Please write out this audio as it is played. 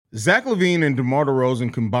Zach LaVine and DeMar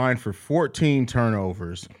DeRozan combined for 14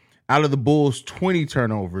 turnovers out of the Bulls' 20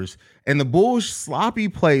 turnovers. And the Bulls' sloppy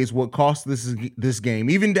play is what cost this game.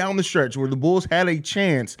 Even down the stretch where the Bulls had a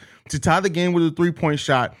chance to tie the game with a three-point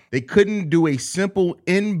shot, they couldn't do a simple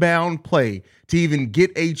inbound play to even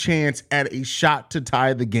get a chance at a shot to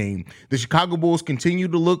tie the game. The Chicago Bulls continue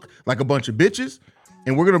to look like a bunch of bitches,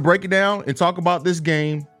 and we're going to break it down and talk about this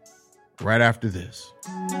game right after this.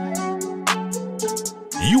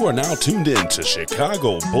 You are now tuned in to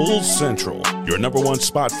Chicago Bulls Central, your number one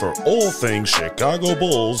spot for all things Chicago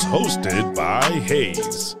Bulls, hosted by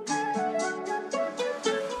Hayes.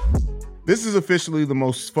 This is officially the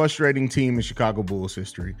most frustrating team in Chicago Bulls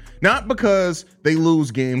history. Not because they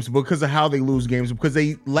lose games, but because of how they lose games, because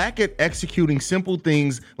they lack at executing simple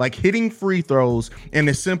things like hitting free throws and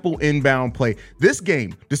a simple inbound play. This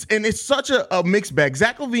game, and it's such a mixed bag.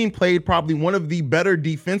 Zach LaVine played probably one of the better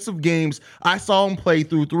defensive games I saw him play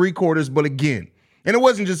through three quarters, but again, and it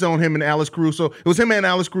wasn't just on him and Alex Caruso. It was him and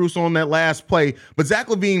Alex Caruso on that last play. But Zach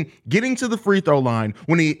LaVine getting to the free throw line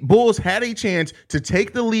when the Bulls had a chance to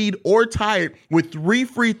take the lead or tie it with three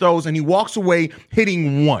free throws, and he walks away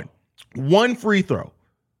hitting one free throw,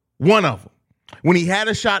 one of them. When he had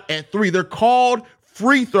a shot at three, they're called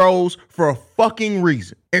free throws for a fucking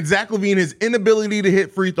reason. And Zach LaVine, his inability to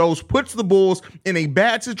hit free throws puts the Bulls in a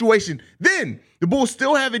bad situation. Then the Bulls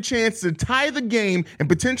still have a chance to tie the game and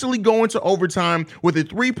potentially go into overtime with a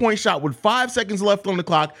three-point shot with 5 seconds left on the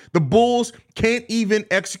clock. The Bulls can't even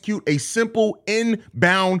execute a simple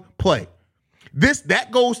inbound play. That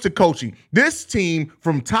goes to coaching. This team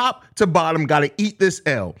from top to bottom got to eat this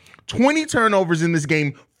L. 20 turnovers in this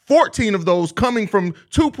game, 14 of those coming from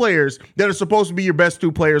two players that are supposed to be your best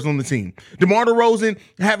two players on the team. DeMar DeRozan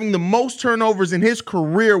having the most turnovers in his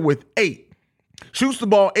career with 8. Shoots the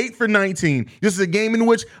ball 8 for 19. This is a game in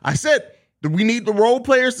which I said that we need the role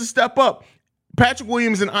players to step up. Patrick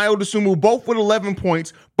Williams and Ayo Dosunmu, both with 11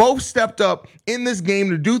 points, both stepped up in this game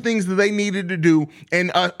to do things that they needed to do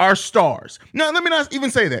and are stars. Now, let me not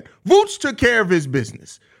even say that. Vooch took care of his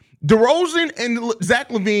business. DeRozan and Zach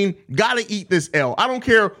LaVine got to eat this L. I don't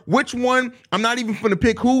care which one. I'm not even going to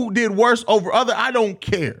pick who did worse over other. I don't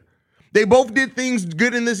care. They both did things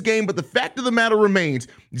good in this game, but the fact of the matter remains,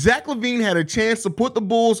 Zach LaVine had a chance to put the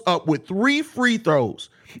Bulls up with 3 free throws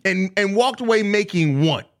and walked away making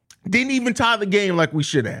 1. Didn't even tie the game like we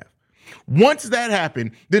should have. Once that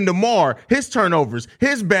happened, then DeMar, his turnovers,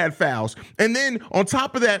 his bad fouls, and then on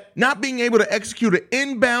top of that, not being able to execute an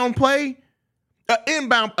inbound play,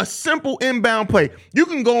 a simple inbound play. You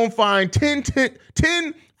can go and find 10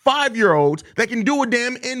 5-year-olds that can do a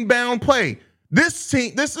damn inbound play. This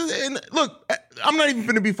team, look, I'm not even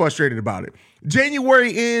going to be frustrated about it.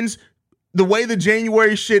 January ends the way the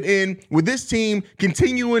January shit end with this team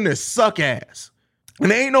continuing to suck ass. And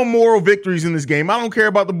there ain't no moral victories in this game. I don't care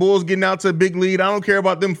about the Bulls getting out to a big lead. I don't care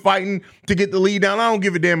about them fighting to get the lead down. I don't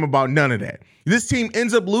give a damn about none of that. This team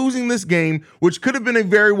ends up losing this game, which could have been a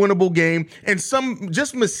very winnable game, and some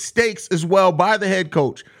just mistakes as well by the head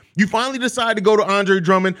coach. You finally decide to go to Andre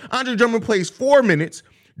Drummond. Andre Drummond plays 4 minutes.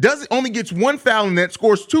 Only gets 1 foul in that,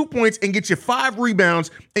 scores 2 points, and gets you 5 rebounds,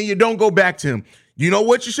 and you don't go back to him. You know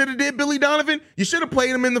what you should have did, Billy Donovan? You should have played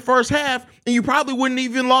him in the first half, and you probably wouldn't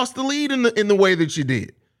even lost the lead in the way that you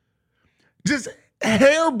did. Just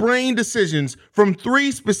harebrained decisions from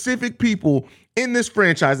 3 specific people in this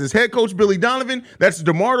franchise. It's head coach Billy Donovan, that's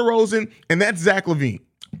DeMar DeRozan, and that's Zach LaVine.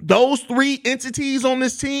 Those 3 entities on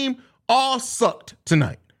this team all sucked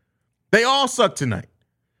tonight. They all sucked tonight.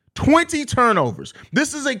 20 turnovers.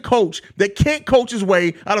 This is a coach that can't coach his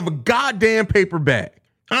way out of a goddamn paper bag.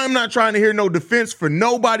 I'm not trying to hear no defense for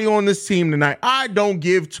nobody on this team tonight. I don't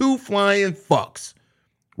give 2 flying fucks,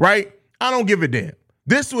 right? I don't give a damn.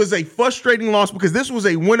 This was a frustrating loss because this was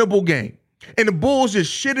a winnable game, and the Bulls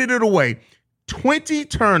just shitted it away. 20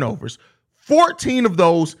 turnovers, 14 of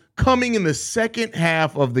those coming in the second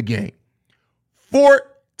half of the game.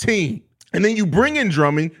 14. And then you bring in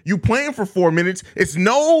Drummond, you play him for 4 minutes. It's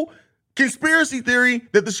no conspiracy theory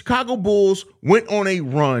that the Chicago Bulls went on a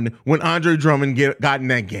run when Andre Drummond got in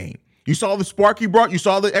that game. You saw the spark he brought. You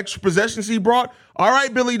saw the extra possessions he brought. All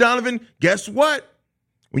right, Billy Donovan, guess what?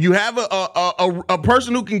 When you have a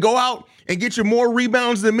person who can go out and get you more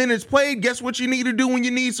rebounds than minutes played, guess what you need to do when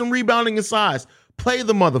you need some rebounding and size? Play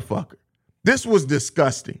the motherfucker. This was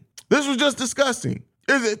disgusting. This was just disgusting.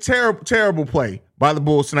 It was a terrible, terrible play by the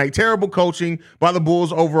Bulls tonight. Terrible coaching by the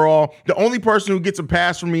Bulls overall. The only person who gets a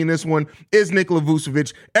pass from me in this one is Nikola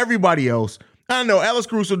Vucevic. Everybody else, I know Alex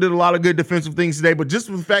Caruso did a lot of good defensive things today, but just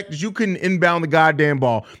the fact that you couldn't inbound the goddamn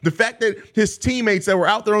ball, the fact that his teammates that were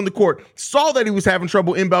out there on the court saw that he was having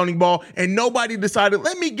trouble inbounding ball, and nobody decided,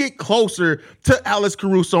 let me get closer to Alex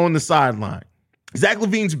Caruso on the sideline. Zach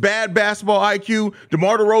LaVine's bad basketball IQ,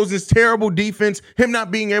 DeMar DeRozan's terrible defense, him not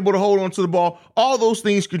being able to hold on to the ball, all those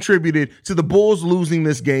things contributed to the Bulls losing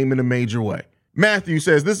this game in a major way. Matthew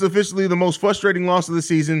says, this is officially the most frustrating loss of the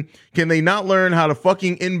season. Can they not learn how to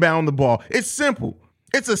fucking inbound the ball? It's simple.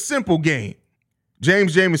 It's a simple game.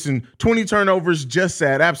 James Jameson, 20 turnovers, just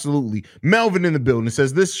sad. Absolutely. Melvin in the building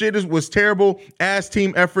says, this shit was terrible ass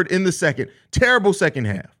team effort in the second. Terrible second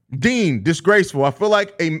half. Dean, disgraceful. I feel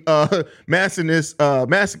like a masochist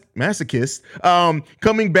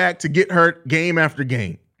coming back to get hurt game after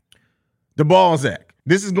game. The Balzac.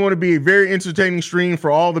 This is going to be a very entertaining stream for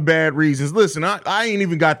all the bad reasons. Listen, I ain't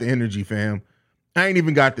even got the energy, fam. I ain't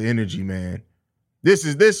even got the energy, man. This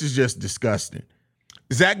is just disgusting.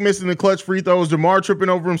 Zach missing the clutch free throws, DeMar tripping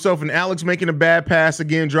over himself, and Alex making a bad pass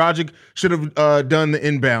again. Dragic should have done the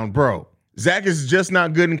inbound, bro. Zach is just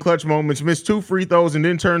not good in clutch moments. Missed 2 free throws and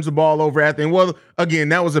then turns the ball over at the end. Well, again,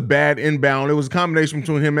 that was a bad inbound. It was a combination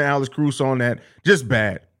between him and Alex Caruso on that. Just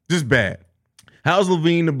bad. Just bad. How's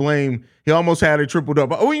LaVine to blame? He almost had a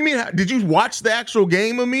triple-double. Oh, you mean, did you watch the actual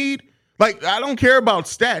game, Amid? Like, I don't care about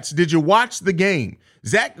stats. Did you watch the game?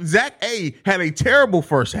 Zach A had a terrible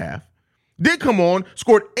first half. Did come on,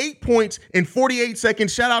 scored 8 points in 48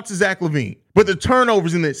 seconds. Shout out to Zach LaVine. But the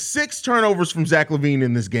turnovers in this, 6 turnovers from Zach LaVine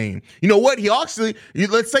in this game. You know what? He actually,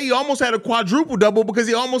 let's say he almost had a quadruple-double because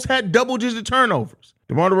he almost had double-digit turnovers.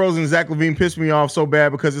 DeMar DeRozan and Zach LaVine pissed me off so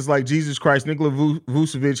bad because it's like, Jesus Christ, Nikola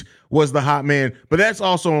Vucevic was the hot man. But that's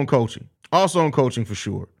also on coaching. Also on coaching for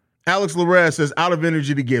sure. Alex Larez says, out of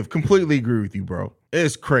energy to give. Completely agree with you, bro.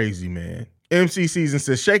 It's crazy, man. MC Season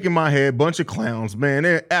says, shaking my head, bunch of clowns.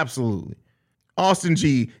 Man, absolutely. Austin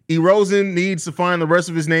G. Rosen needs to find the rest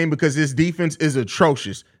of his name because his defense is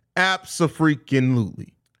atrocious.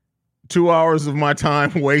 Abso-freaking-lutely. 2 hours of my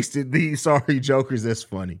time wasted. These sorry jokers. That's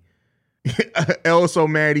funny. L so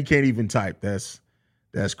mad he can't even type. That's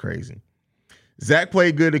crazy. Zach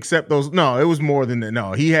played good except those. No, it was more than that.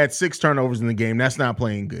 No, he had 6 turnovers in the game. That's not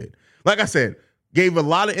playing good. Like I said, gave a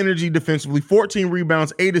lot of energy defensively, 14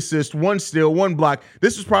 rebounds, 8 assists, 1 steal, 1 block.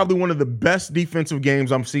 This is probably one of the best defensive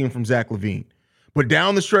games I'm seeing from Zach LaVine. But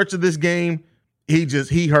down the stretch of this game,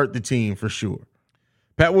 he hurt the team for sure.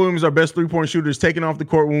 Pat Williams, our best three-point shooter, is taken off the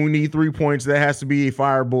court when we need 3 points. That has to be a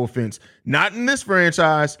fireable offense. Not in this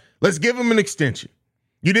franchise. Let's give him an extension.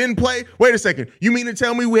 You didn't play? Wait a second. You mean to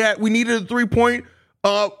tell me we needed a 3-point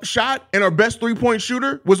shot and our best 3-point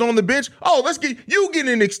shooter was on the bench? Oh, you get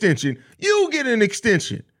an extension. You get an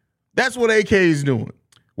extension. That's what AK is doing.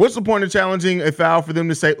 What's the point of challenging a foul for them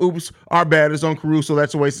to say, oops, our bad, is on Caruso,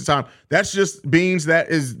 that's a waste of time? That's just Beans.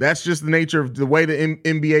 That's just the nature of the way the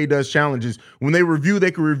NBA does challenges. When they review, they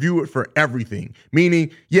can review it for everything.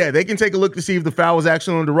 Meaning, yeah, they can take a look to see if the foul was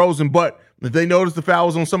actually on DeRozan, but if they notice the foul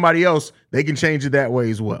was on somebody else, they can change it that way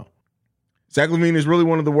as well. Zach LaVine is really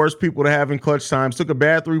one of the worst people to have in clutch times. Took a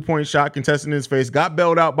bad 3-point shot contested in his face, got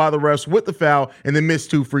bailed out by the refs with the foul, and then missed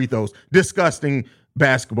 2 free throws. Disgusting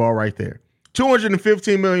basketball right there.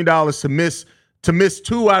 $215 million to miss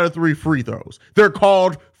 2 out of 3 free throws. They're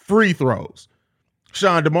called free throws.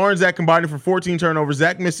 Sean, DeMar and Zach combined for 14 turnovers.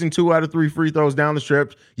 Zach missing 2 out of 3 free throws down the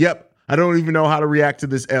stretch. Yep, I don't even know how to react to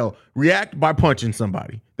this L. React by punching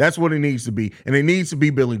somebody. That's what it needs to be. And it needs to be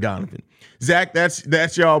Billy Donovan. Zach,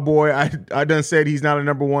 that's y'all boy. I done said he's not a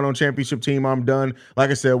number 1 on championship team. I'm done. Like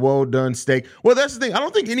I said, well done, steak. Well, that's the thing. I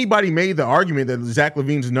don't think anybody made the argument that Zach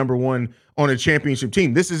LaVine's number 1 on a championship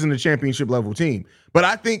team. This isn't a championship level team.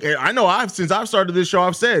 But since I've started this show,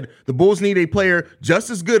 I've said the Bulls need a player just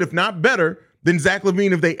as good, if not better, than Zach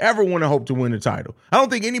LaVine if they ever want to hope to win a title. I don't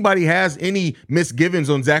think anybody has any misgivings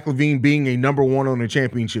on Zach LaVine being a number 1 on a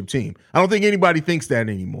championship team. I don't think anybody thinks that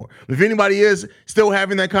anymore. If anybody is still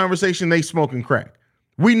having that conversation, they smoking crack.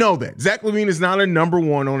 We know that. Zach LaVine is not a number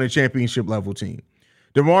 1 on a championship level team.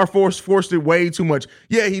 DeMar forced it way too much.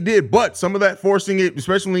 Yeah, he did, but some of that forcing it,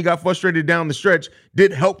 especially when he got frustrated down the stretch,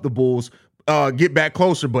 did help the Bulls get back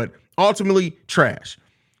closer, but ultimately trash.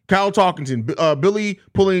 Kyle Talkington, Billy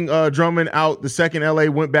pulling Drummond out the second LA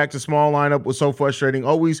went back to small lineup was so frustrating.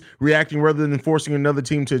 Always reacting rather than forcing another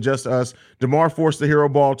team to adjust to us. DeMar forced the hero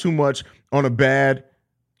ball too much on a bad.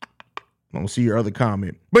 I don't see your other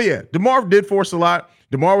comment. But yeah, DeMar did force a lot.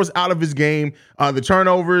 DeMar was out of his game. The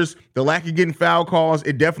turnovers, the lack of getting foul calls,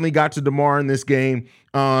 it definitely got to DeMar in this game.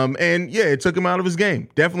 And yeah, it took him out of his game.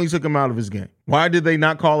 Definitely took him out of his game. Why did they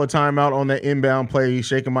not call a timeout on that inbound play?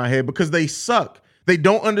 Shaking my head. Because they suck. They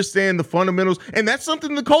don't understand the fundamentals. And that's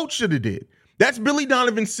something the coach should have did. That's Billy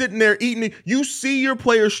Donovan sitting there eating it. You see your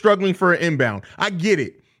players struggling for an inbound. I get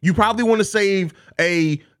it. You probably want to save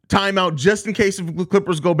a timeout just in case if the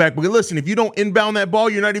Clippers go back. But listen, if you don't inbound that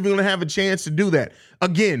ball, you're not even going to have a chance to do that.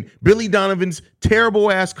 Again, Billy Donovan's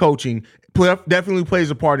terrible ass coaching definitely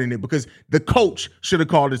plays a part in it because the coach should have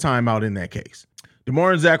called a timeout in that case.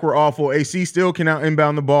 DeMar and Zach were awful. AC still cannot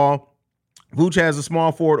inbound the ball. Vooch has a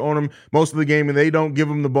small forward on him most of the game, and they don't give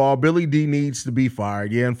him the ball. Billy D needs to be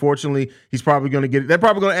fired. Yeah, unfortunately, he's probably going to get it. They're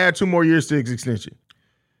probably going to add 2 more years to his extension.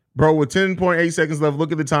 Bro, with 10.8 seconds left,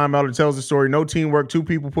 look at the timeout. It tells the story. No teamwork. 2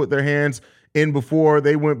 people put their hands in before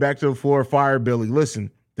they went back to the floor. Fire Billy.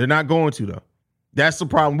 Listen, they're not going to, though. That's the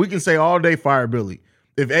problem. We can say all day fire Billy.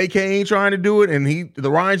 If AK ain't trying to do it and the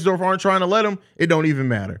Reinsdorf aren't trying to let him, it don't even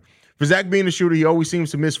matter. For Zach being a shooter, he always seems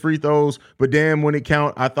to miss free throws, but damn, when it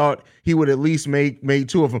count, I thought he would at least made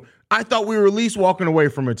 2 of them. I thought we were at least walking away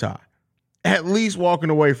from a tie. At least walking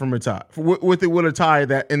away from a tie with a tie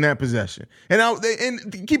in that possession.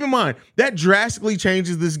 And keep in mind, that drastically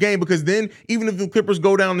changes this game because then even if the Clippers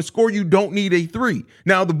go down and score, you don't need a 3.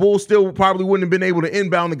 Now, the Bulls still probably wouldn't have been able to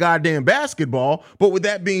inbound the goddamn basketball, but with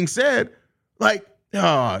that being said,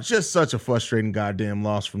 it's just such a frustrating goddamn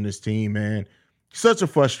loss from this team, man. Such a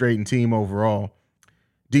frustrating team overall.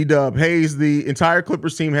 D-Dub, Hayes, the entire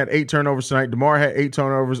Clippers team had 8 turnovers tonight. DeMar had 8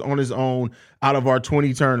 turnovers on his own out of our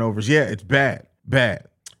 20 turnovers. Yeah, it's bad.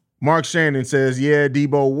 Mark Shannon says, yeah,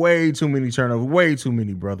 Debo, way too many turnovers. Way too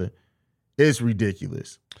many, brother. It's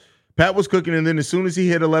ridiculous. Pat was cooking, and then as soon as he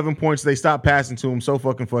hit 11 points, they stopped passing to him. So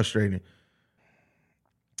fucking frustrating.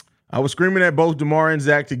 I was screaming at both DeMar and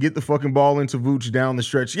Zach to get the fucking ball into Vooch down the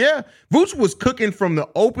stretch. Yeah, Vooch was cooking from the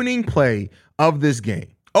opening play of this game.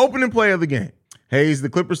 Opening play of the game. Hayes, the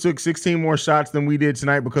Clippers took 16 more shots than we did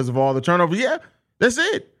tonight because of all the turnovers. Yeah, that's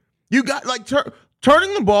it. You got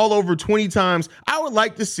turning the ball over 20 times. I would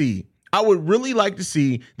really like to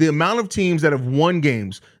see the amount of teams that have won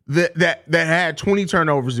games that had 20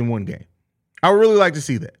 turnovers in one game. I would really like to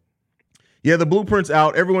see that. Yeah, the blueprint's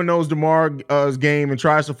out. Everyone knows DeMar's game and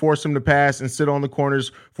tries to force him to pass and sit on the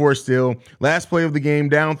corners for a steal. Last play of the game,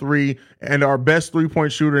 down 3, and our best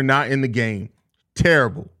 3-point shooter not in the game.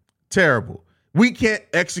 Terrible. We can't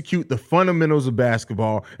execute the fundamentals of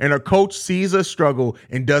basketball, and our coach sees us struggle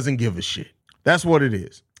and doesn't give a shit. That's what it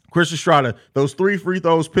is. Chris Estrada, those 3 free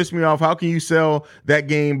throws pissed me off. How can you sell that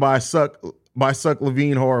game by suck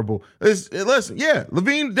LaVine horrible? Listen, yeah,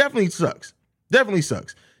 LaVine definitely sucks. Definitely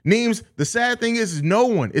sucks. Neems, the sad thing is no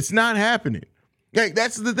one. It's not happening.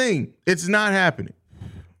 That's the thing. It's not happening.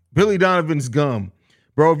 Billy Donovan's gum.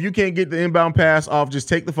 Bro, if you can't get the inbound pass off, just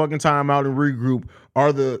take the fucking time out and regroup.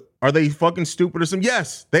 Are they fucking stupid or something?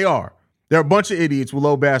 Yes, they are. They're a bunch of idiots with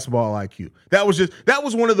low basketball IQ. That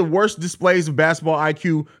was one of the worst displays of basketball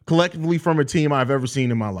IQ collectively from a team I've ever seen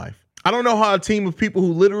in my life. I don't know how a team of people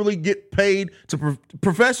who literally get paid to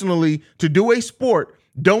professionally to do a sport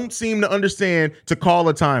don't seem to understand to call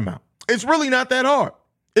a timeout. It's really not that hard.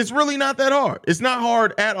 It's not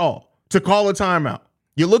hard at all to call a timeout.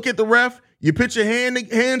 You look at the ref, you put your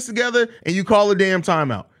hands together, and you call a damn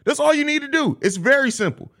timeout. That's all you need to do. It's very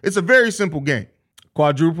simple. It's a very simple game.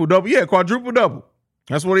 Quadruple double. Yeah, quadruple double.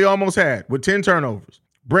 That's what he almost had with 10 turnovers.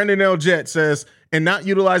 Brandon L. Jett says, and not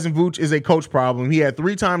utilizing Vooch is a coach problem. He had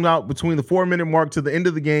 3 times out between the 4-minute mark to the end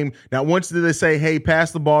of the game. Not once did they say, hey,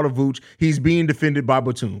 pass the ball to Vooch. He's being defended by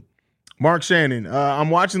Batum. Mark Shannon, I'm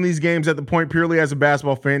watching these games at the point purely as a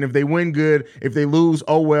basketball fan. If they win, good. If they lose,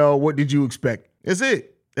 oh well, what did you expect? That's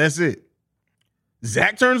it.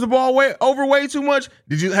 Zach turns the ball over way too much.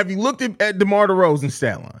 Have you looked at DeMar DeRozan's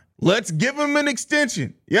stat line? Let's give him an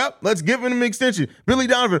extension. Yep, let's give him an extension. Billy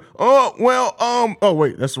Donovan. Oh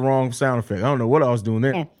wait, that's the wrong sound effect. I don't know what I was doing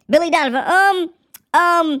there. Yeah. Billy Donovan.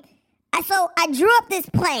 So I drew up this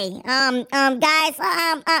play. Guys,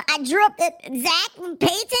 I drew up Zach, pay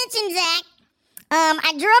attention, Zach.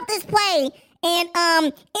 I drew up this play, and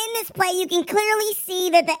in this play you can clearly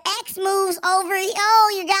see that the X moves over.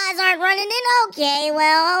 Oh, you guys aren't running in. Okay,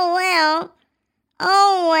 well.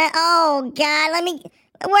 Oh God,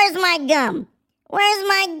 where's my gum?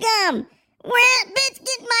 Bitch,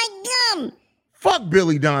 get my gum. Fuck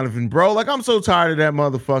Billy Donovan, bro. I'm so tired of that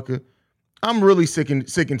motherfucker. I'm really sick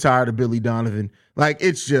and tired of Billy Donovan.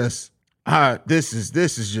 It's just, this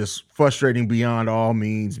is just frustrating beyond all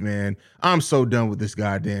means, man. I'm so done with this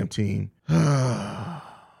goddamn team.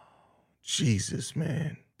 Jesus,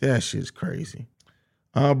 man. That shit's crazy.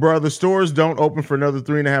 Bro, the stores don't open for another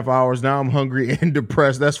 3.5 hours. Now I'm hungry and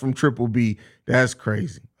depressed. That's from Triple B. That's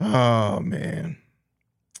crazy. Oh, man.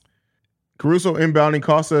 Caruso inbounding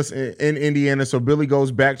cost us in Indiana, so Billy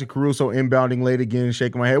goes back to Caruso inbounding late again and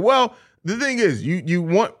shaking my head. Well, the thing is, you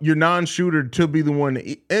want your non-shooter to be the one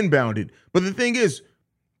to inbound it. But the thing is,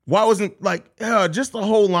 why wasn't just the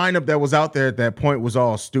whole lineup that was out there at that point was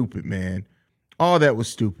all stupid, man. All that was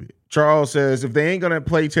stupid. Charles says, if they ain't going to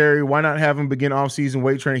play Terry, why not have him begin off-season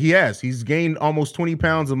weight training? He has. He's gained almost 20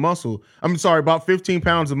 pounds of muscle. About 15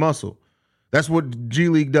 pounds of muscle. That's what G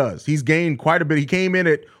League does. He's gained quite a bit. He came in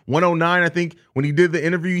at 109, I think. When he did the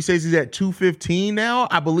interview, he says he's at 215 now.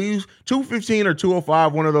 I believe 215 or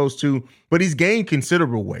 205, one of those two. But he's gained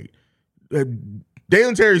considerable weight.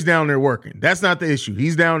 Dalen Terry's down there working. That's not the issue.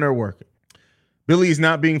 He's down there working. Billy is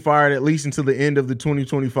not being fired at least until the end of the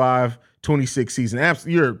 2025-26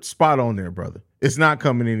 season. You're spot on there, brother. It's not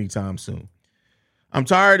coming anytime soon. I'm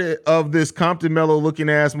tired of this Compton Mello looking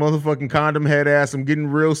ass, motherfucking condom head ass. I'm getting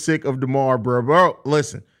real sick of DeMar, bro. Bro,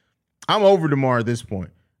 listen, I'm over DeMar at this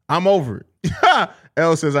point. I'm over it.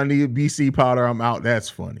 L says I need BC powder. I'm out. That's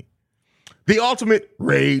funny. The ultimate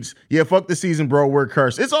rage. Yeah, fuck the season, bro. We're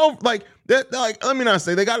cursed. It's over. Like that. Like, let me not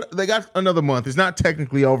say they got another month. It's not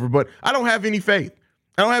technically over, but I don't have any faith.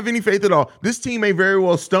 I don't have any faith at all. This team may very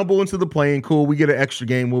well stumble into the play-in. Cool. We get an extra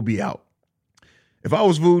game. We'll be out. If I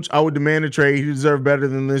was Vooch, I would demand a trade. He deserves better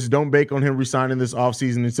than this. Don't bake on him resigning this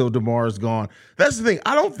offseason until DeMar is gone. That's the thing.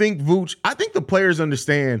 I don't think Vooch, I think the players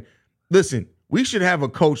understand, listen, we should have a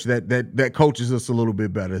coach that coaches us a little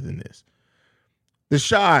bit better than this. The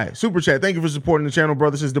Shy, Super Chat, thank you for supporting the channel,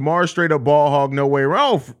 brother. Says DeMar straight up ball hog, no way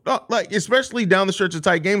around. Especially down the stretch of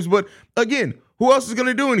tight games. But again, who else is going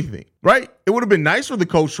to do anything, right? It would have been nice for the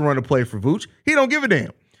coach to run a play for Vooch. He don't give a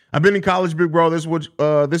damn. I've been in college, big bro. This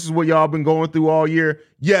is what y'all been going through all year.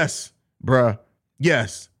 Yes, bruh.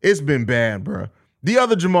 Yes, it's been bad, bruh. The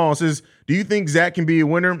other Jamal says, do you think Zach can be a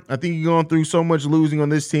winner? I think he's gone through so much losing on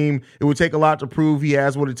this team. It would take a lot to prove he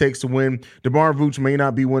has what it takes to win. DeMar and Vooch may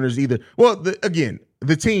not be winners either. Well,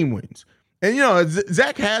 the team wins. And,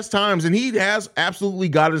 Zach has times, and he has absolutely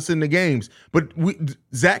got us in the games. But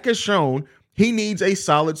Zach has shown he needs a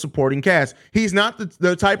solid supporting cast. He's not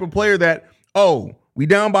the type of player that, we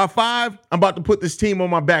down by 5. I'm about to put this team on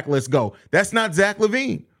my back. Let's go. That's not Zach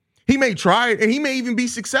LaVine. He may try it, and he may even be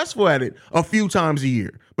successful at it a few times a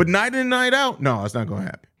year. But night in and night out, no, it's not going to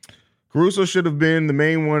happen. Caruso should have been the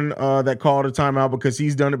main one that called a timeout because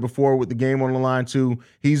he's done it before with the game on the line, too.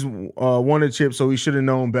 He's won a chip, so he should have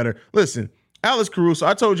known better. Listen, Alex Caruso,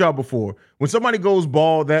 I told y'all before, when somebody goes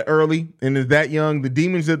bald that early and is that young, the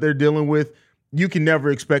demons that they're dealing with, you can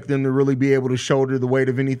never expect them to really be able to shoulder the weight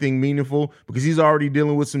of anything meaningful because he's already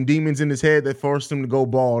dealing with some demons in his head that forced him to go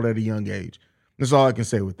bald at a young age. That's all I can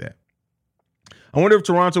say with that. I wonder if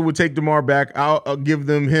Toronto would take DeMar back. I'll give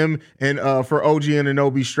them him and for OG and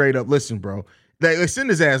Anunoby straight up. Listen, bro, they send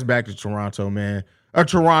his ass back to Toronto, man. Or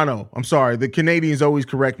Toronto. I'm sorry. The Canadians always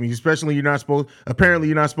correct me, especially you're not supposed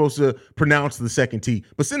to pronounce the second T.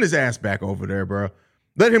 But send his ass back over there, bro.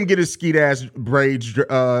 Let him get his skeet ass braids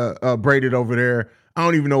braided over there. I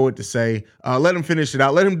don't even know what to say. Let him finish it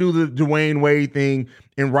out. Let him do the Dwayne Wade thing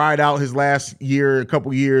and ride out his last year, a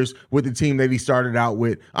couple years with the team that he started out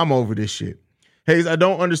with. I'm over this shit. Hayes, I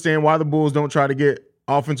don't understand why the Bulls don't try to get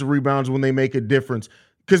offensive rebounds when they make a difference.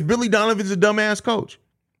 Because Billy Donovan's a dumbass coach.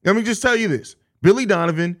 Let me just tell you this. Billy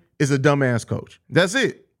Donovan is a dumbass coach. That's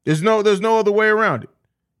it. There's no other way around it.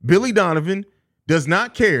 Billy Donovan does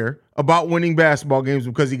not care about winning basketball games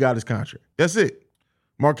because he got his contract. That's it.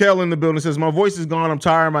 Markel in the building says, my voice is gone. I'm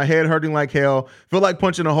tired. My head hurting like hell. Feel like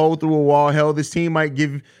punching a hole through a wall. Hell, this team might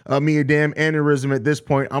give me a damn aneurysm at this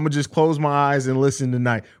point. I'm going to just close my eyes and listen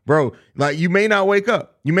tonight. Bro, like you may not wake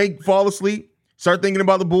up. You may fall asleep, start thinking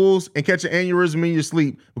about the Bulls, and catch an aneurysm in your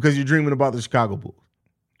sleep because you're dreaming about the Chicago Bulls.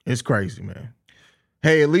 It's crazy, man.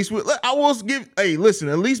 Hey, at least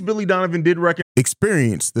at least Billy Donovan did recognize.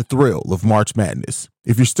 Experience the thrill of March Madness.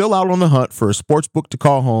 If you're still out on the hunt for a sports book to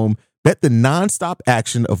call home, bet the nonstop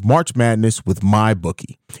action of March Madness with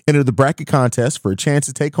MyBookie. Enter the bracket contest for a chance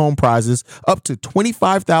to take home prizes up to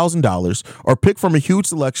 $25,000 or pick from a huge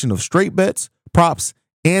selection of straight bets, props,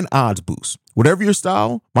 and odds boosts. Whatever your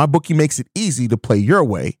style, MyBookie makes it easy to play your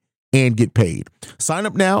way and get paid. Sign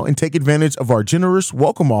up now and take advantage of our generous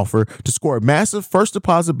welcome offer to score a massive first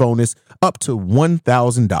deposit bonus up to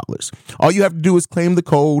 $1,000. All you have to do is claim the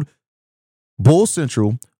code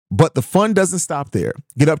BULLCENTRAL, but the fun doesn't stop there.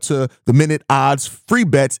 Get up to the minute odds, free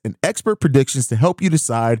bets, and expert predictions to help you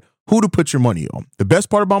decide who to put your money on. The best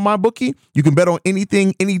part about MyBookie, you can bet on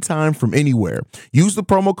anything, anytime, from anywhere. Use the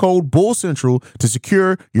promo code BULLCENTRAL to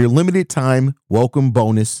secure your limited time welcome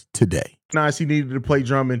bonus today. Nice, he needed to play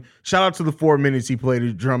Drummond. Shout out to the 4 minutes he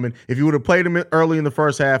played Drummond. If you would have played him early in the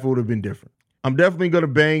first half, it would have been different. I'm definitely going to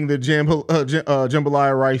bang the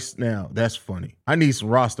jambalaya rice now. That's funny. I need some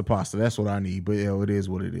Rasta pasta. That's what I need. But, it is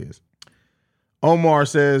what it is. Omar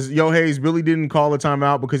says, yo, Hayes, Billy didn't call a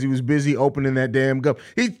timeout because he was busy opening that damn gum.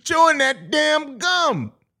 He's chewing that damn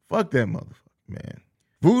gum. Fuck that motherfucker, man.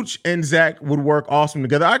 Vooch and Zach would work awesome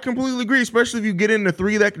together. I completely agree, especially if you get in the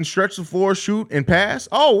three that can stretch the floor, shoot, and pass.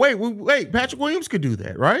 Oh, wait. Patrick Williams could do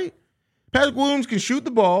that, right? Patrick Williams can shoot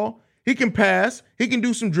the ball. He can pass. He can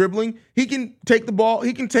do some dribbling. He can take the ball.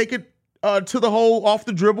 He can take it to the hole off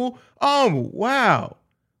the dribble. Oh, wow.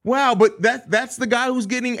 Wow, but that's the guy who's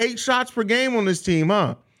getting 8 shots per game on this team,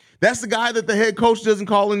 huh? That's the guy that the head coach doesn't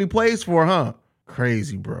call any plays for, huh?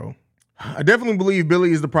 Crazy, bro. I definitely believe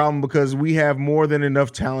Billy is the problem because we have more than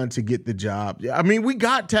enough talent to get the job. I mean, we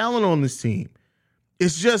got talent on this team.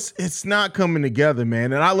 It's not coming together,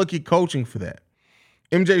 man. And I look at coaching for that.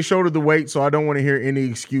 MJ shouldered the weight, so I don't want to hear any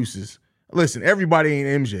excuses. Listen, everybody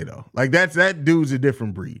ain't MJ, though. Like, that dude's a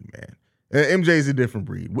different breed, man. MJ's a different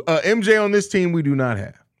breed. MJ on this team, we do not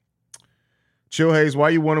have. Chill Hayes, why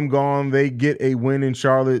you want them gone? They get a win in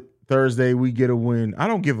Charlotte Thursday. We get a win. I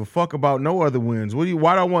don't give a fuck about no other wins. Why do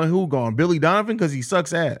I want who gone? Billy Donovan? Because he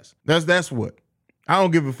sucks ass. That's what. I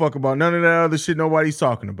don't give a fuck about none of that other shit nobody's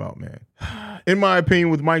talking about, man. In my opinion,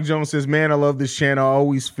 with Mike Jones says, man, I love this channel. I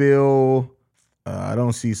always feel I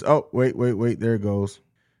don't see. Oh, wait. There it goes.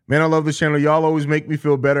 Man, I love this channel. Y'all always make me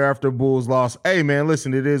feel better after a Bulls loss. Hey, man,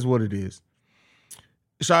 listen, it is what it is.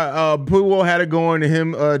 Puwo had it going to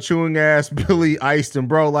him chewing ass. Billy iced him,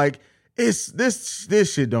 bro. Like, it's this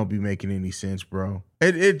shit don't be making any sense, bro.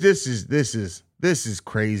 This is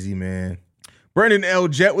crazy, man. Brandon L.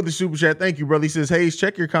 Jet with the super chat. Thank you, brother. He says, Hayes,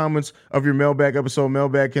 check your comments of your mailbag episode.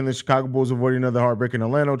 Mailbag, can the Chicago Bulls avoid another heartbreaking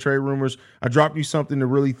Orlando trade rumors? I dropped you something to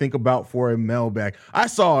really think about for a mailbag. I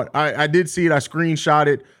saw it. I did see it. I screenshot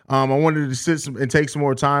it. I wanted to sit and take some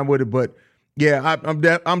more time with it, but yeah, I'm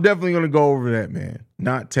definitely going to go over that, man.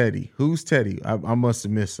 Not Teddy. Who's Teddy? I must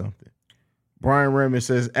have missed something. Brian Raymond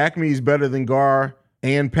says, Acme is better than Gar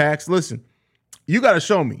and Pax. Listen, you got to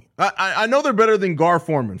show me. I know they're better than Gar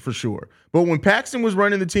Forman for sure. But when Paxton was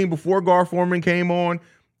running the team before Gar Forman came on,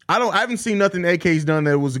 I haven't seen nothing AK's done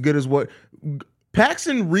that was as good as what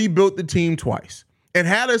Paxton rebuilt the team twice and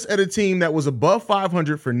had us at a team that was above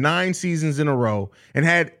 500 for 9 seasons in a row and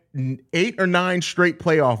had 8 or 9 straight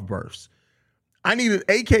playoff berths.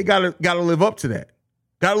 AK got to live up to that.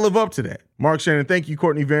 Got to live up to that. Mark Shannon, thank you,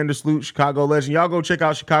 Courtney Vandersloot, Chicago legend. Y'all go check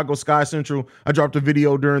out Chicago Sky Central. I dropped a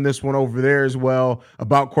video during this one over there as well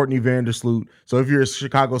about Courtney Vandersloot. So if you're a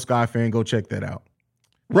Chicago Sky fan, go check that out.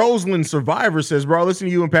 Roseland Survivor says, bro, listen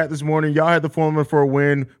to you and Pat this morning. Y'all had the formula for a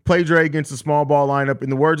win. Play Dre against the small ball lineup. In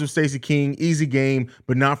the words of Stacey King, easy game,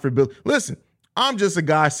 but not for Bill. Listen, I'm just a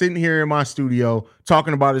guy sitting here in my studio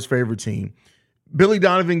talking about his favorite team. Billy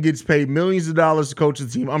Donovan gets paid millions of dollars to coach the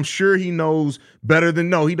team. I'm sure he knows better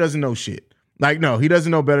than he doesn't know shit. Like, no, he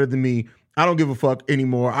doesn't know better than me. I don't give a fuck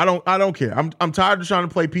anymore. I don't care. I'm tired of trying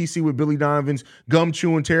to play PC with Billy Donovan's gum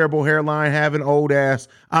chewing, terrible hairline, having old ass.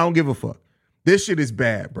 I don't give a fuck. This shit is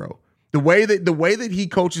bad, bro. The way that he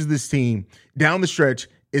coaches this team down the stretch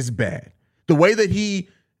is bad. The way that he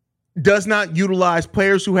does not utilize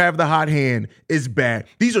players who have the hot hand is bad.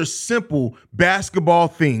 These are simple basketball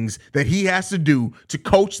things that he has to do to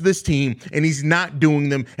coach this team, and he's not doing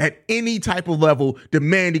them at any type of level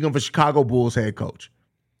demanding of a Chicago Bulls head coach.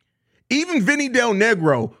 Even Vinny Del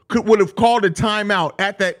Negro would have called a timeout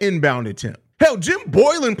at that inbound attempt. Hell, Jim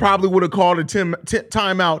Boylan probably would have called a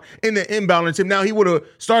timeout in the inbound attempt. Now, he would have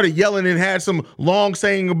started yelling and had some long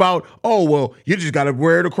saying about, oh, well, you just got to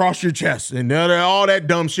wear it across your chest and all that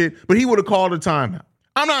dumb shit. But he would have called a timeout.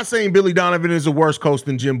 I'm not saying Billy Donovan is a worse coach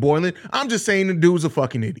than Jim Boylan. I'm just saying the dude's a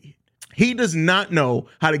fucking idiot. He does not know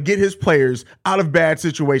how to get his players out of bad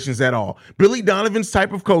situations at all. Billy Donovan's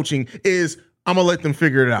type of coaching is, I'm going to let them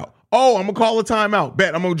figure it out. Oh, I'm going to call a timeout.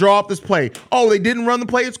 Bet I'm going to draw up this play. Oh, they didn't run the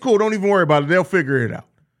play. It's cool. Don't even worry about it. They'll figure it out.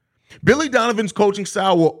 Billy Donovan's coaching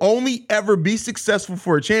style will only ever be successful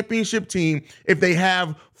for a championship team if they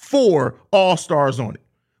have 4 all-stars on it.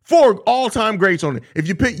 4 all-time greats on it. If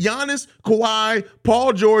you pick Giannis, Kawhi,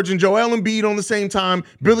 Paul George, and Joel Embiid on the same time,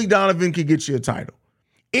 Billy Donovan can get you a title.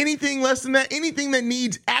 Anything less than that, anything that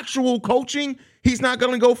needs actual coaching, he's not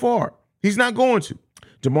going to go far. He's not going to.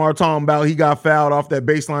 Jamar talking about he got fouled off that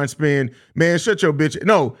baseline spin. Man, shut your bitch.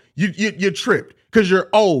 No, you tripped because you're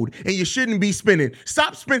old and you shouldn't be spinning.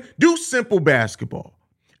 Stop spinning. Do simple basketball.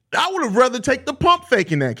 I would have rather take the pump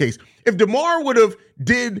fake in that case. If DeMar would have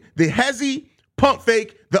did the hezzy pump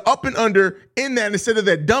fake, the up and under in that instead of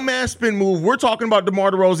that dumbass spin move, we're talking about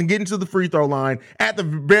DeMar DeRozan getting to the free throw line at the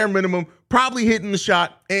bare minimum, probably hitting the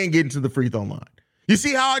shot and getting to the free throw line. You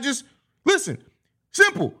see how listen,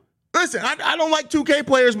 simple. Listen, I don't like 2K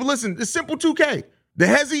players, but listen, it's simple 2K. The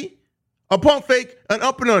hezzy, a pump fake, an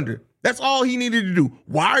up and under. That's all he needed to do.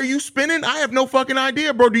 Why are you spinning? I have no fucking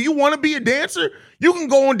idea, bro. Do you want to be a dancer? You can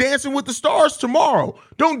go on Dancing with the Stars tomorrow.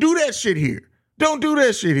 Don't do that shit here. Don't do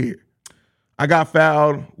that shit here. I got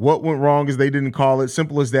fouled. What went wrong is they didn't call it.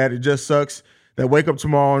 Simple as that. It just sucks that wake up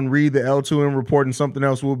tomorrow and read the L2M report and something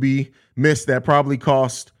else will be missed that probably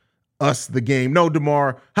cost us the game. No,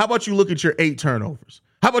 DeMar, how about you look at your 8 turnovers?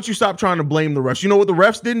 How about you stop trying to blame the refs? You know what the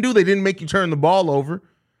refs didn't do? They didn't make you turn the ball over,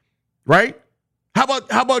 right? How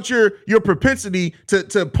about your propensity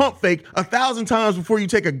to pump fake 1,000 times before you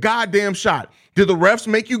take a goddamn shot? Did the refs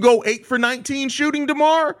make you go 8 for 19 shooting,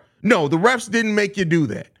 DeMar? No, the refs didn't make you do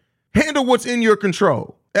that. Handle what's in your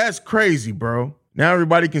control. That's crazy, bro. Now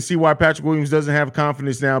everybody can see why Patrick Williams doesn't have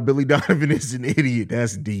confidence now. Billy Donovan is an idiot.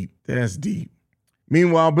 That's deep. That's deep.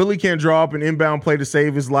 Meanwhile, Billy can't draw up an inbound play to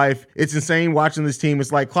save his life. It's insane watching this team.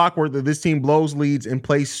 It's like clockwork that this team blows leads and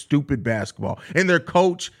plays stupid basketball. And their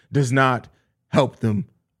coach does not help them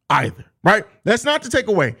either, right? That's not to take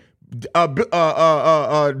away. DeMar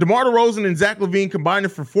DeRozan and Zach LaVine combining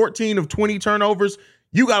for 14 of 20 turnovers.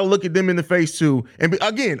 You got to look at them in the face too. And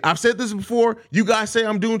again, I've said this before. You guys say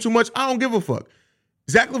I'm doing too much. I don't give a fuck.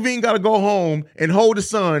 Zach LaVine got to go home and hold his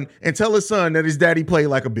son and tell his son that his daddy played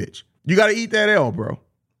like a bitch. You got to eat that L, bro.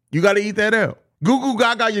 You got to eat that L. Goo goo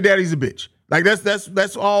gaga, your daddy's a bitch. Like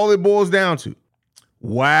that's all it boils down to.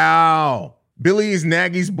 Wow. Billy is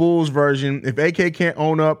Nagy's Bulls version. If AK can't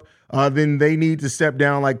own up, then they need to step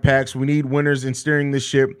down like Pax. We need winners in steering this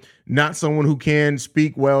ship, not someone who can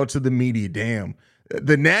speak well to the media. Damn.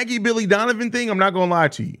 The Nagy Billy Donovan thing, I'm not gonna lie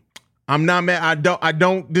to you. I'm not mad. I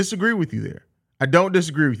don't disagree with you there. I don't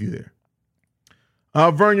disagree with you there.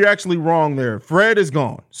 Vern, you're actually wrong there. Fred is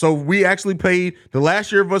gone. So we actually paid, the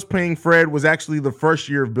last year of us paying Fred was actually the first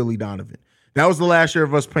year of Billy Donovan. That was the last year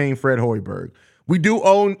of us paying Fred Hoiberg. We do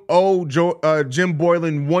owe Jim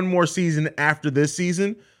Boylan one more season after this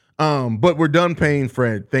season, but we're done paying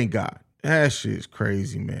Fred, thank God. That shit is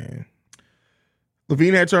crazy, man.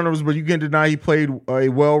 LaVine had turnovers, but you can't deny he played a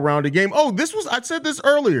well-rounded game. Oh, I said this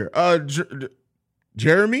earlier.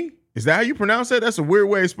 Jeremy? Is that how you pronounce that? That's a weird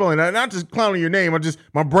way of spelling that. Not just clowning your name.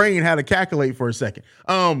 My brain had to calculate for a second.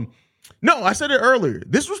 No, I said it earlier.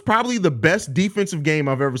 This was probably the best defensive game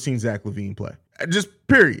I've ever seen Zach LaVine play. Just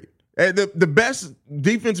period. The best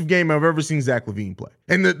defensive game I've ever seen Zach LaVine play.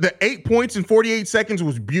 And the 8 points in 48 seconds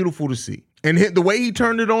was beautiful to see. And the way he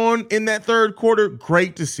turned it on in that third quarter,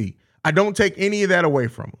 great to see. I don't take any of that away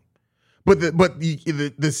from him. But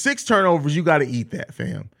the 6 turnovers, you got to eat that,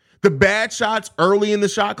 fam. The bad shots early in the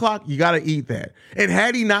shot clock, you got to eat that. And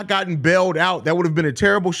had he not gotten bailed out, that would have been a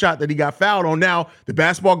terrible shot that he got fouled on. Now, the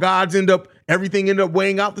basketball gods everything ended up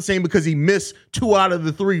weighing out the same because he missed 2 out of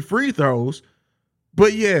the 3 free throws.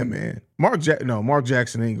 But yeah, man, Mark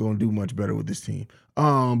Jackson ain't going to do much better with this team.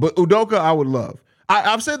 But Udoka, I would love.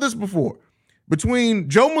 I've said this before. Between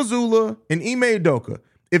Joe Mazzulla and Ime Udoka,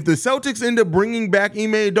 if the Celtics end up bringing back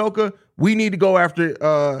Ime Udoka, we need to go after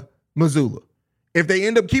Mazzulla. If they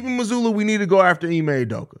end up keeping Mazzulla, we need to go after Ime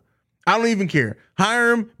Udoka. I don't even care.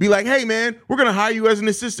 Hire him. Be like, hey, man, we're going to hire you as an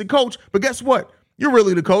assistant coach. But guess what? You're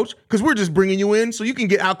really the coach because we're just bringing you in so you can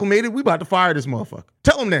get acclimated. We about to fire this motherfucker.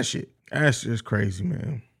 Tell him that shit. That's just crazy,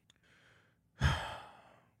 man.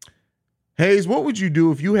 Hayes, what would you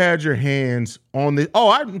do if you had your hands on this?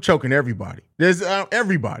 Oh, I'm choking everybody. There's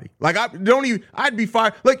everybody. Like, I'd be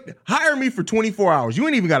fired. Like, hire me for 24 hours. You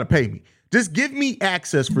ain't even got to pay me. Just give me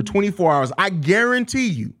access for 24 hours. I guarantee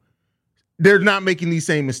you they're not making these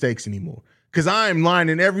same mistakes anymore because I am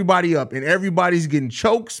lining everybody up and everybody's getting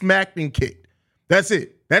choked, smacked, and kicked. That's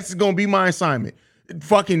it. That's going to be my assignment.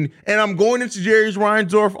 And I'm going into Jerry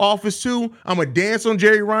Reinsdorf's office too. I'm going to dance on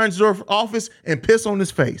Jerry Reinsdorf's office and piss on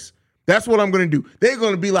his face. That's what I'm going to do. They're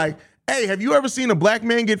going to be like, hey, have you ever seen a black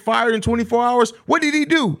man get fired in 24 hours? What did he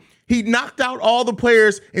do? He knocked out all the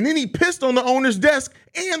players, and then he pissed on the owner's desk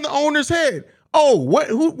and the owner's head. Oh, what?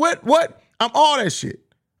 I'm all that shit.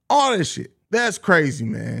 All that shit. That's crazy,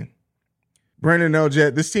 man. Brandon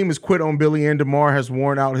Eljet, this team has quit on Billy, and DeMar has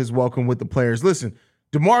worn out his welcome with the players. Listen,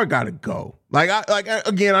 DeMar got to go.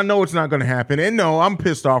 Again, I know it's not going to happen. And no, I'm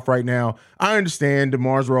pissed off right now. I understand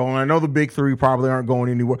DeMar's role, and I know the big 3 probably aren't going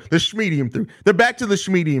anywhere. The Schmedium 3. They're back to the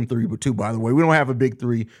Schmedium 3, but too, by the way. We don't have a big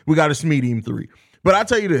 3. We got a Schmedium 3. But I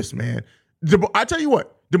tell you this, man. I tell you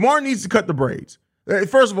what. DeMar needs to cut the braids.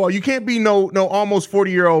 First of all, you can't be no almost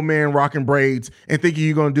 40-year-old man rocking braids and thinking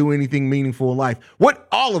you're going to do anything meaningful in life. What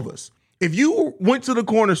all of us, if you went to the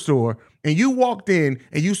corner store and you walked in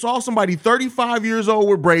and you saw somebody 35 years old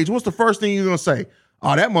with braids, what's the first thing you're going to say?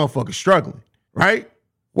 Oh, that motherfucker's struggling, right?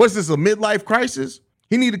 What's this, a midlife crisis?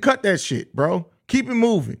 He need to cut that shit, bro. Keep it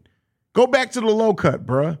moving. Go back to the low cut,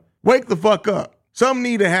 bro. Wake the fuck up. Something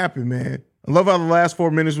need to happen, man. I love how the last 4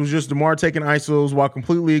 minutes was just DeMar taking isos while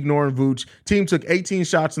completely ignoring Vooch. Team took 18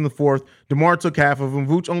 shots in the fourth. DeMar took half of them.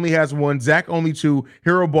 Vooch only has 1. Zach only 2.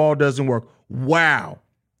 Hero ball doesn't work. Wow.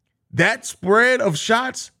 That spread of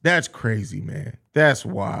shots, that's crazy, man. That's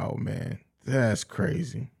wild, man. That's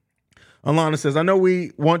crazy. Alana says, I know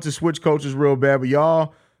we want to switch coaches real bad,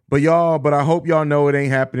 but I hope y'all know it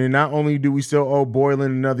ain't happening. Not only do we still owe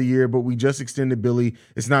Boylan another year, but we just extended Billy.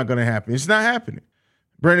 It's not going to happen. It's not happening.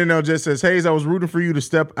 Brandon L. just says, Hayes, I was rooting for you to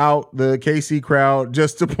step out the KC crowd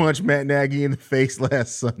just to punch Matt Nagy in the face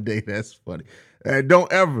last Sunday. That's funny.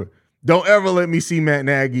 Don't ever let me see Matt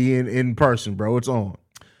Nagy in person, bro. It's on.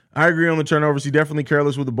 I agree on the turnovers. He definitely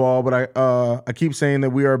careless with the ball, but I keep saying that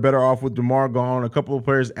we are better off with DeMar gone, a couple of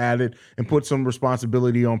players added, and put some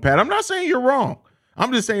responsibility on Pat. I'm not saying you're wrong.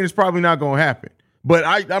 I'm just saying it's probably not going to happen. But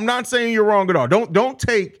I'm not saying you're wrong at all. Don't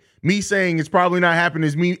take me saying it's probably not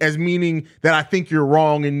happening as meaning that I think you're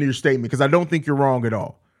wrong in your statement, because I don't think you're wrong at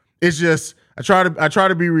all. It's just I try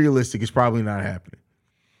to be realistic. It's probably not happening.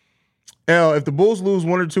 L, if the Bulls lose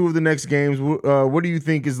 1 or 2 of the next games, what do you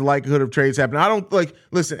think is the likelihood of trades happening? I don't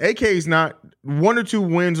listen, AK's not 1 or 2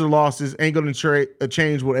 wins or losses ain't going to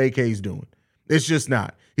change what AK's doing. It's just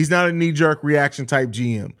not. He's not a knee-jerk reaction type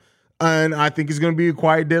GM. And I think it's going to be a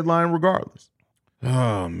quiet deadline regardless.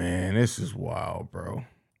 Oh, man, this is wild, bro.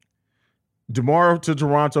 DeMar to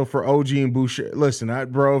Toronto for OG and Boucher. Listen,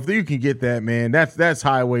 bro, if you can get that, man, that's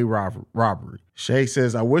highway robbery. Shay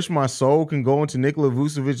says, I wish my soul can go into Nikola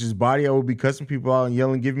Vucevic's body. I would be cussing people out and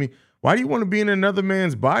yelling, give me. Why do you want to be in another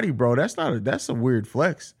man's body, bro? That's a weird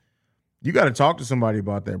flex. You got to talk to somebody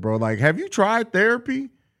about that, bro. Like, have you tried therapy?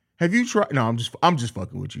 Have you tried? No, I'm just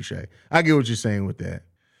fucking with you, Shay. I get what you're saying with that.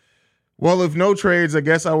 Well, if no trades, I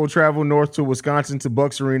guess I will travel north to Wisconsin to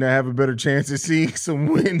Bucks Arena. I have a better chance of seeing some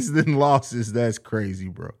wins than losses. That's crazy,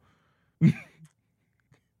 bro.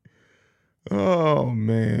 Oh,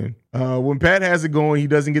 man. When Pat has it going, he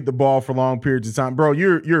doesn't get the ball for long periods of time. Bro,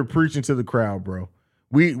 you're preaching to the crowd, bro.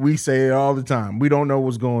 We say it all the time. We don't know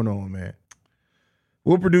what's going on, man.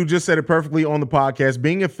 Will Purdue just said it perfectly on the podcast.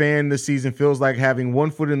 Being a fan this season feels like having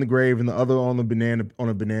one foot in the grave and the other on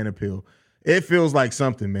a banana peel. It feels like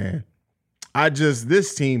something, man.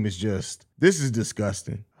 This team is this is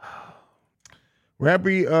disgusting. We're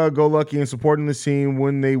happy, go lucky, and supporting the team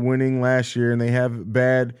when they winning last year and they have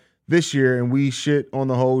bad this year, and we shit on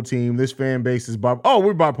the whole team. This fan base is we're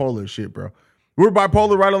bipolar as shit, bro. We're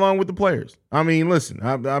bipolar right along with the players. I mean, listen,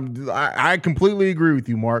 I completely agree with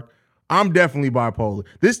you, Mark. I'm definitely bipolar.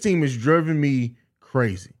 This team has driven me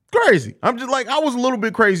crazy. Crazy. I'm just I was a little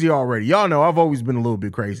bit crazy already. Y'all know I've always been a little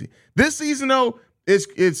bit crazy. This season, though, it's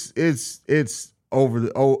over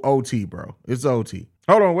the OT, bro. It's OT.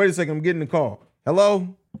 Hold on, wait a second. I'm getting a call.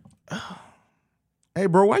 Hello? Hey,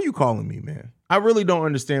 bro, why you calling me, man? I really don't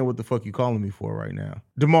understand what the fuck you calling me for right now.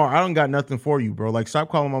 DeMar, I don't got nothing for you, bro. Stop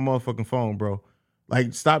calling my motherfucking phone, bro.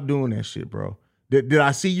 Stop doing that shit, bro. Did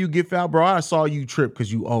I see you get fouled, bro? I saw you trip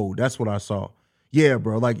because you owed. That's what I saw. Yeah,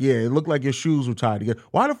 bro. It looked like your shoes were tied together.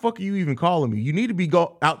 Why the fuck are you even calling me? You need to be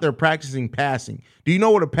out there practicing passing. Do you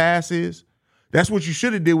know what a pass is? That's what you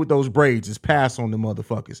should have did with those braids, is pass on the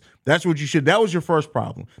motherfuckers. That's what you should. That was your first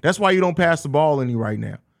problem. That's why you don't pass the ball any right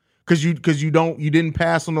now. Because you didn't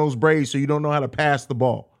pass on those braids, so you don't know how to pass the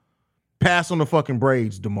ball. Pass on the fucking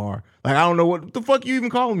braids, DeMar. I don't know what the fuck you even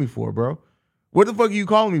calling me for, bro. What the fuck are you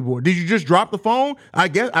calling me for? Did you just drop the phone? I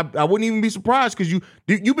guess I wouldn't even be surprised because you've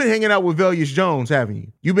been hanging out with Velius Jones, haven't you?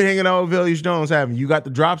 You've been hanging out with Velius Jones, haven't you? You got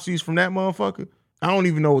the dropsies from that motherfucker? I don't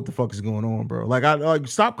even know what the fuck is going on, bro.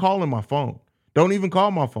 Stop calling my phone. Don't even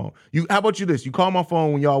call my phone. How about you this? You call my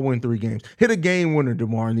phone when y'all win 3 games. Hit a game winner,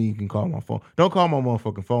 DeMar, and then you can call my phone. Don't call my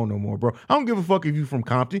motherfucking phone no more, bro. I don't give a fuck if you from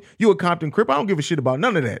Compton. You a Compton Crip. I don't give a shit about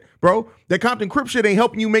none of that, bro. That Compton Crip shit ain't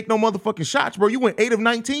helping you make no motherfucking shots, bro. You went 8 of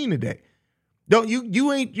 19 today. Don't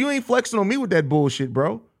you ain't flexing on me with that bullshit,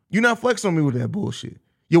 bro. You not flexing on me with that bullshit.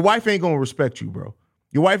 Your wife ain't gonna respect you, bro.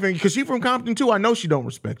 Your wife ain't, because she from Compton too. I know she don't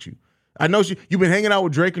respect you. I know you've been hanging out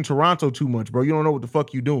with Drake in Toronto too much, bro. You don't know what the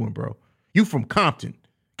fuck you doing, bro. You from Compton,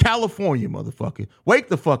 California, motherfucker. Wake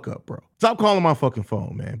the fuck up, bro. Stop calling my fucking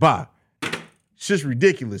phone, man. Bye. It's just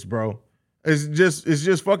ridiculous, bro. It's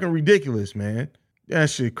just fucking ridiculous, man. That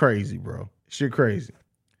shit crazy, bro. Shit crazy.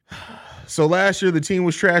 So last year the team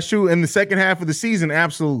was trash too, and the second half of the season,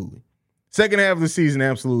 absolutely. Second half of the season,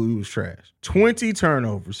 absolutely was trash. 20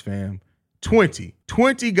 turnovers, fam. 20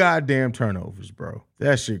 goddamn turnovers, bro.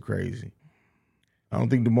 That shit crazy. I don't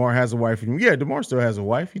think DeMar has a wife anymore. Yeah, DeMar still has a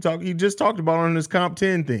wife. He just talked about it on his Comp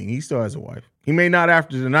 10 thing. He still has a wife. He may not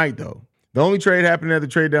after tonight, though. The only trade happening at the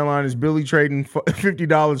trade deadline is Billy trading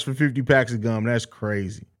 $50 for 50 packs of gum. That's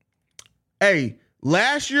crazy. Hey,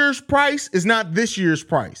 last year's price is not this year's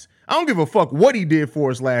price. I don't give a fuck what he did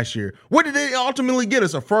for us last year. What did they ultimately get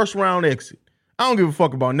us? A first round exit. I don't give a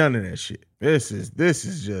fuck about none of that shit. This is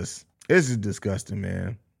disgusting,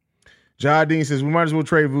 man. Jardine says, we might as well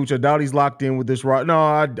trade Vooch. I doubt he's locked in with this. No,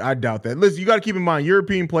 I doubt that. Listen, you got to keep in mind,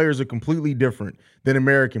 European players are completely different than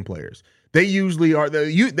American players. They usually are.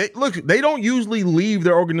 They don't usually leave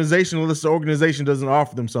their organization unless the organization doesn't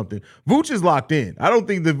offer them something. Vooch is locked in. I don't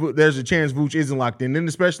think that there's a chance Vooch isn't locked in. And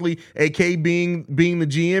especially AK being the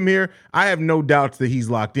GM here, I have no doubts that he's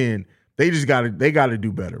locked in. They got to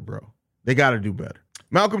do better, bro. They got to do better.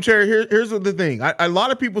 Malcolm Cherry, here's the thing. A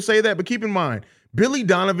lot of people say that, but keep in mind, Billy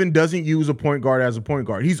Donovan doesn't use a point guard as a point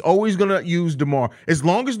guard. He's always going to use DeMar. As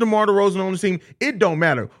long as DeMar DeRozan on the team, it don't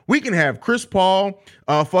matter. We can have Chris Paul,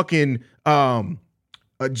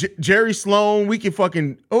 Jerry Sloan. We can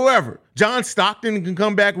fucking whoever. John Stockton can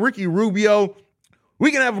come back. Ricky Rubio.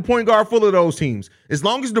 We can have a point guard full of those teams. As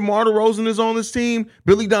long as DeMar DeRozan is on this team,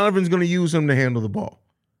 Billy Donovan's going to use him to handle the ball.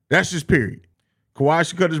 That's just period. Kawhi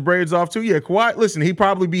should cut his braids off too. Yeah, Kawhi, listen, he'd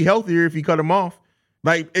probably be healthier if he cut them off.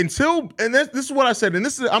 Like this is what I said, and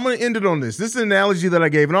I'm going to end it on this. This is an analogy that I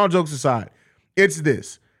gave, and all jokes aside, it's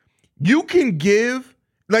this. You can give,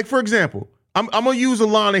 like, for example, I'm going to use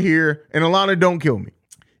Alana here, and Alana, don't kill me.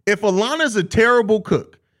 If Alana's a terrible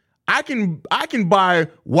cook, I can buy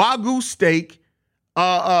Wagyu steak,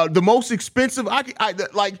 the most expensive,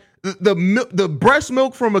 the breast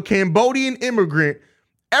milk from a Cambodian immigrant,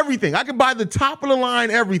 everything. I can buy the top of the line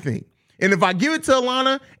everything. And if I give it to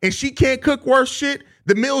Alana and she can't cook worse shit,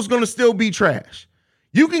 the meal's going to still be trash.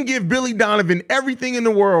 You can give Billy Donovan everything in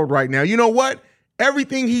the world right now. You know what?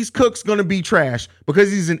 Everything he's cook's going to be trash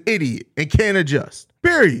because he's an idiot and can't adjust.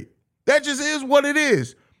 Period. That just is what it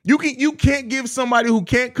is. You can't give somebody who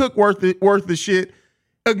can't cook worth the shit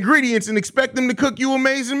ingredients and expect them to cook you an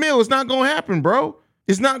amazing meal. It's not going to happen, bro.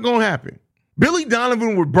 It's not going to happen. Billy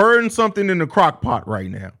Donovan would burn something in the crock pot right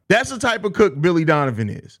now. That's the type of cook Billy Donovan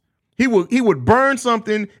is. He would burn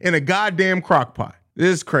something in a goddamn crock pot. This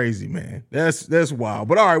is crazy, man. That's wild.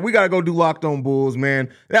 But all right, we got to go do Locked On Bulls, man.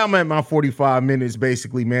 I'm at my 45 minutes,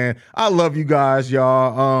 basically, man. I love you guys,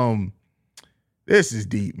 y'all. This is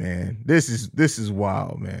deep, man. This is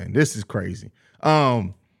wild, man. This is crazy.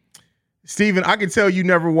 Steven, I can tell you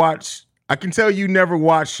never watched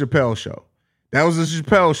Chappelle Show. That was a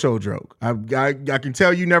Chappelle Show joke. I can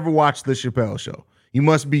tell you never watched the Chappelle Show. You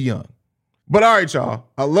must be young. But all right, y'all.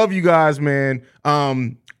 I love you guys, man.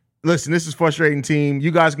 Listen, this is Frustrating Team.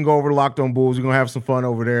 You guys can go over to Locked On Bulls. We're going to have some fun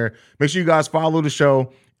over there. Make sure you guys follow the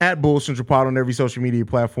show at Bulls Central Pod on every social media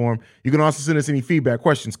platform. You can also send us any feedback,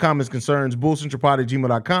 questions, comments, concerns,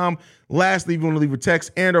 bullscentralpod@gmail.com. Lastly, if you want to leave a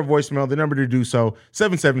text and or voicemail, the number to do so,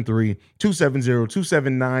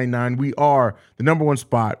 773-270-2799. We are the number one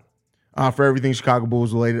spot for everything Chicago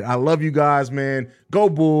Bulls related. I love you guys, man. Go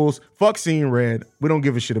Bulls. Fuck seeing red. We don't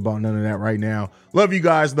give a shit about none of that right now. Love you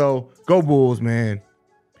guys, though. Go Bulls, man.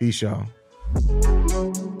 Peace, y'all.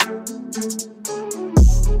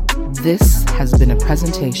 This has been a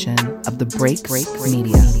presentation of the Break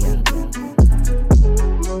Media.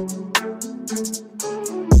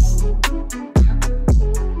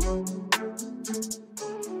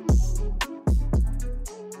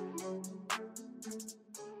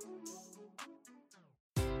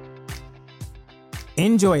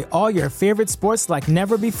 Enjoy all your favorite sports like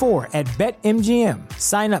never before at BetMGM.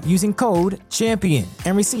 Sign up using code CHAMPION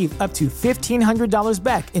and receive up to $1,500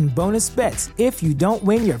 back in bonus bets if you don't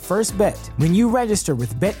win your first bet. When you register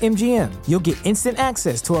with BetMGM, you'll get instant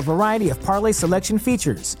access to a variety of parlay selection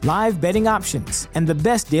features, live betting options, and the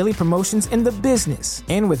best daily promotions in the business.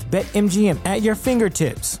 And with BetMGM at your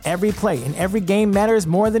fingertips, every play and every game matters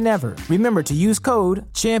more than ever. Remember to use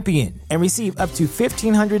code CHAMPION and receive up to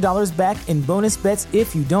 $1,500 back in bonus bets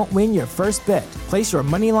if you don't win your first bet. Place your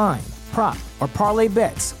money line, prop, or parlay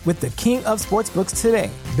bets with the king of sportsbooks today.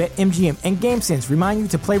 BetMGM and GameSense remind you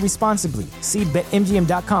to play responsibly. See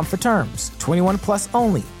BetMGM.com for terms. 21 plus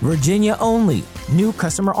only. Virginia only. New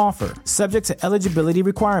customer offer. Subject to eligibility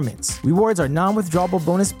requirements. Rewards are non-withdrawable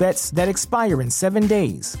bonus bets that expire in 7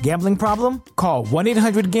 days. Gambling problem? Call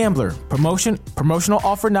 1-800-GAMBLER. Promotional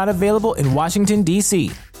offer not available in Washington,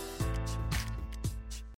 D.C.